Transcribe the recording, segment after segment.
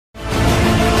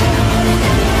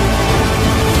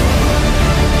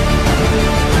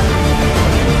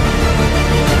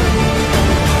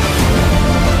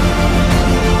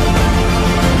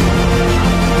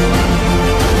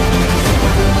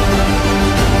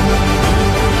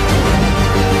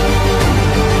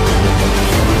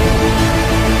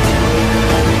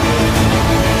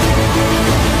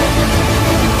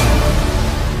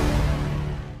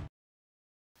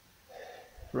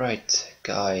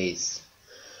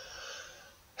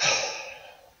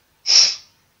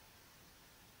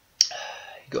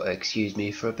got to excuse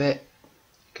me for a bit,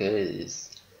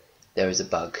 because there is a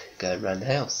bug going around the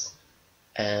house,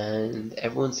 and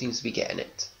everyone seems to be getting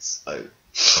it, so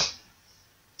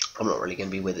I'm not really going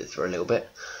to be with it for a little bit.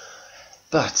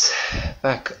 But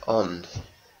back on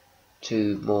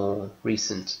to more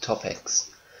recent topics.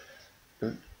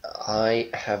 I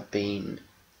have been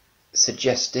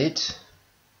suggested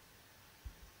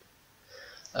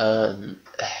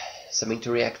something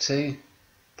to react to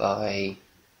by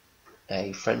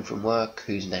a friend from work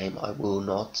whose name I will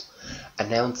not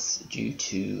announce due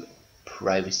to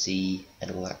privacy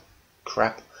and all that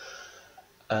crap,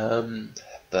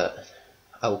 but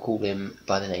I will call him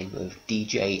by the name of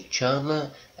DJ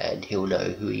Chandler, and he'll know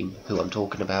who I'm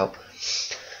talking about.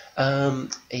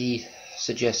 He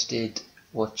suggested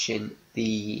watching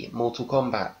the Mortal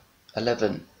Kombat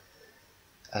 11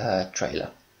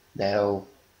 trailer. Now,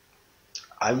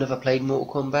 I've never played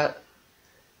Mortal Kombat.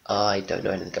 I don't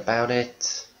know anything about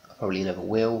it. I probably never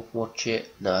will watch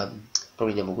it. No,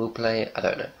 probably never will play it. I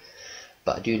don't know.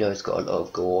 But I do know it's got a lot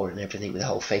of gore and everything, with the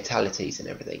whole fatalities and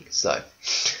everything. So,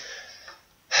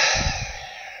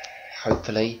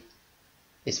 hopefully,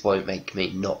 this won't make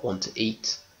me not want to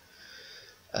eat.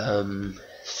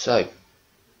 So,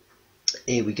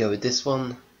 here we go with this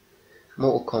one.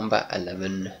 Mortal Kombat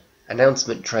 11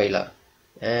 announcement trailer.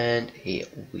 And here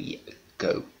we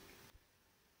go.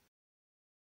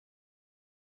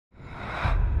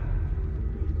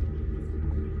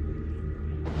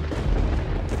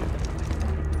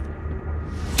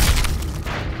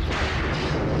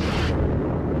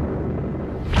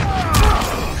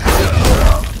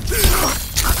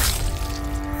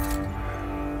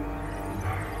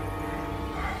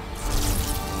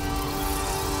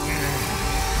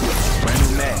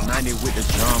 With the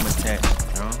drum attack.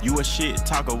 You a shit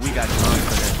talker, we got done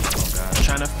for that.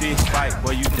 Tryna fist fight,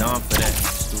 boy, you done for that.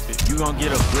 Stupid. You gon'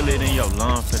 get a bullet in your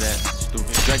lung for that.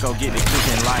 Stupid. Draco get the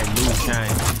cooking like Luke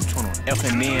Chain.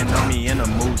 F&N on me in the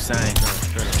mood sign.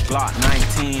 Glock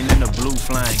 19 in the blue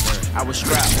flame. I was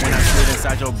strapped when I slid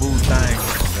inside your boo thing.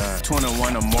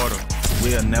 21 immortal,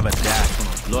 we'll never die.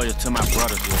 Loyal to my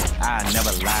brothers, I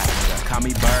never lie. Call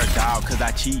me bird dog, cause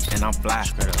I cheat and I'm fly.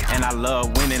 And I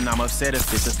love winning, I'm upset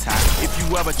if it's a tie. If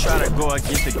you ever try to go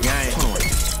against the game,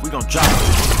 we gon' drop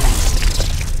it.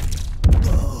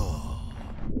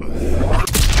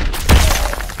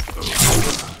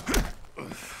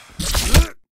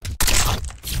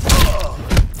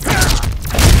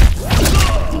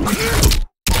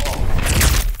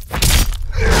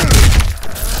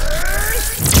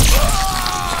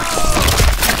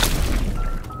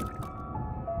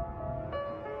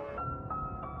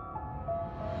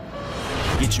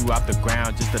 Get you off the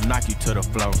ground just to knock you to the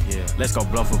floor. Yeah. Let's go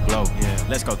blow for blow. Yeah.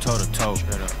 Let's go toe to toe.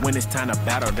 When it's time to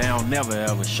battle, they don't never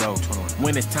ever show.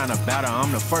 When it's time to battle,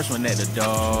 I'm the first one at the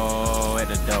door. At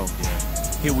the door.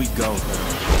 Yeah. Here we go.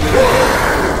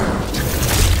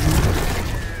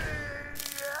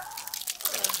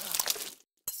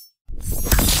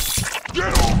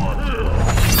 Get over here.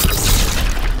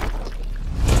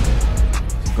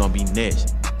 It's gonna be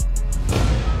next.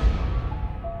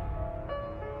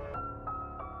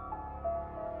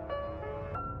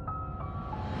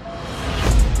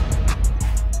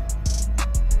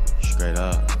 Straight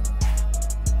up.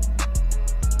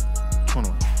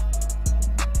 21.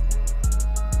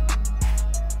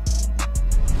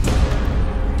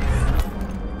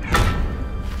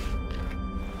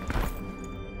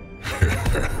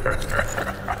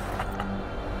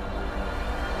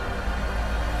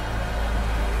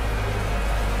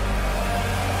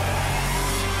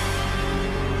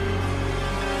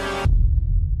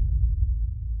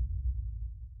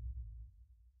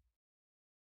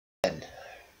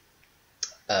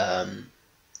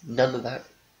 None of that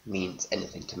means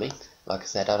anything to me. Like I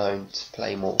said, I don't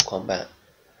play Mortal Kombat.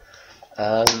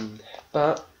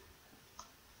 But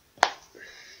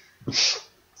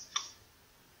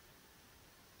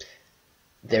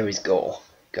there is gore,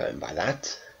 going by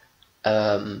that.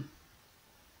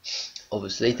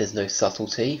 Obviously, there's no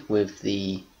subtlety with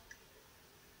the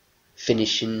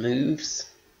finishing moves,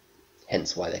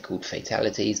 hence why they're called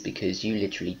fatalities, because you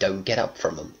literally don't get up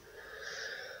from them.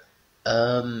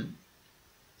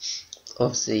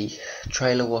 Obviously,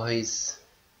 trailer wise,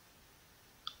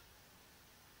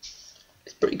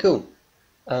 it's pretty cool.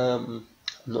 I'm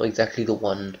not exactly the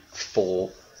one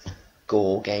for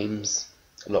gore games.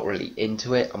 I'm not really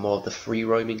into it. I'm more of the free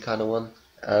roaming kind of one.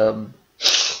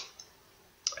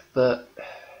 But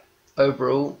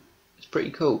overall, it's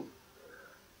pretty cool.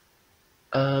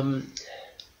 Like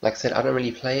I said, I don't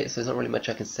really play it, so there's not really much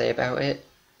I can say about it.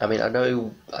 I mean, I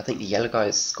think the yellow guy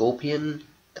is Scorpion,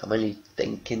 I'm only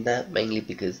thinking that mainly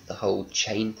because the whole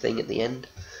chain thing at the end.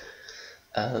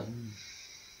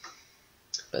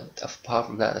 But apart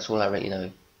from that, that's all I really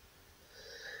know.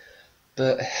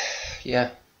 But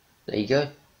yeah, there you go.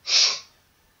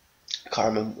 I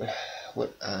can't remember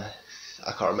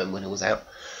when it was out.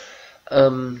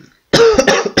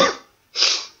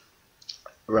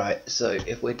 Right, so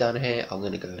if we're done here, I'm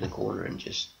gonna go in a corner and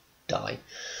just die.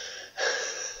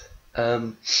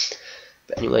 But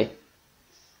anyway,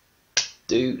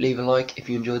 do leave a like if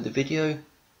you enjoyed the video,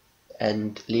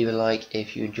 and leave a like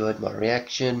if you enjoyed my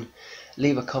reaction.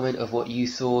 Leave a comment of what you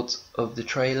thought of the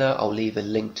trailer. I'll leave a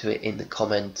link to it in the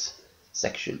comment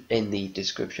section in the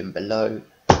description below.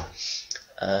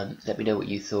 Let me know what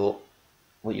you thought,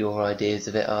 what your ideas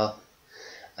of it are.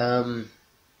 And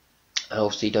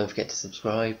obviously don't forget to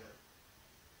subscribe.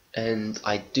 And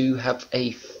I do have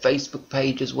a Facebook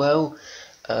page as well.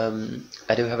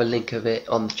 I do have a link of it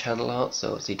on the channel art, so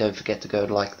obviously don't forget to go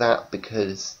and like that,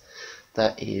 because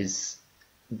that is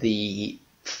the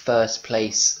first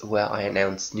place where I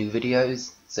announce new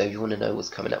videos. So if you want to know what's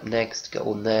coming up next, go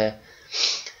on there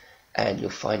and you'll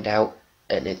find out.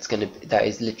 And that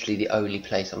is literally the only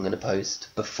place I'm gonna post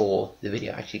before the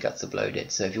video actually gets uploaded.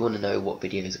 So if you want to know what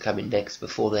videos are coming next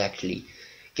before they actually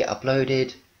get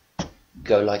uploaded,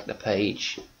 go like the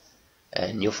page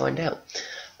and you'll find out.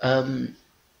 I'm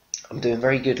doing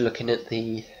very good looking at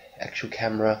the actual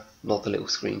camera, not the little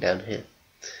screen down here.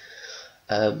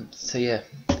 So yeah,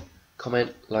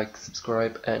 comment, like,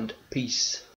 subscribe, and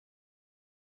peace.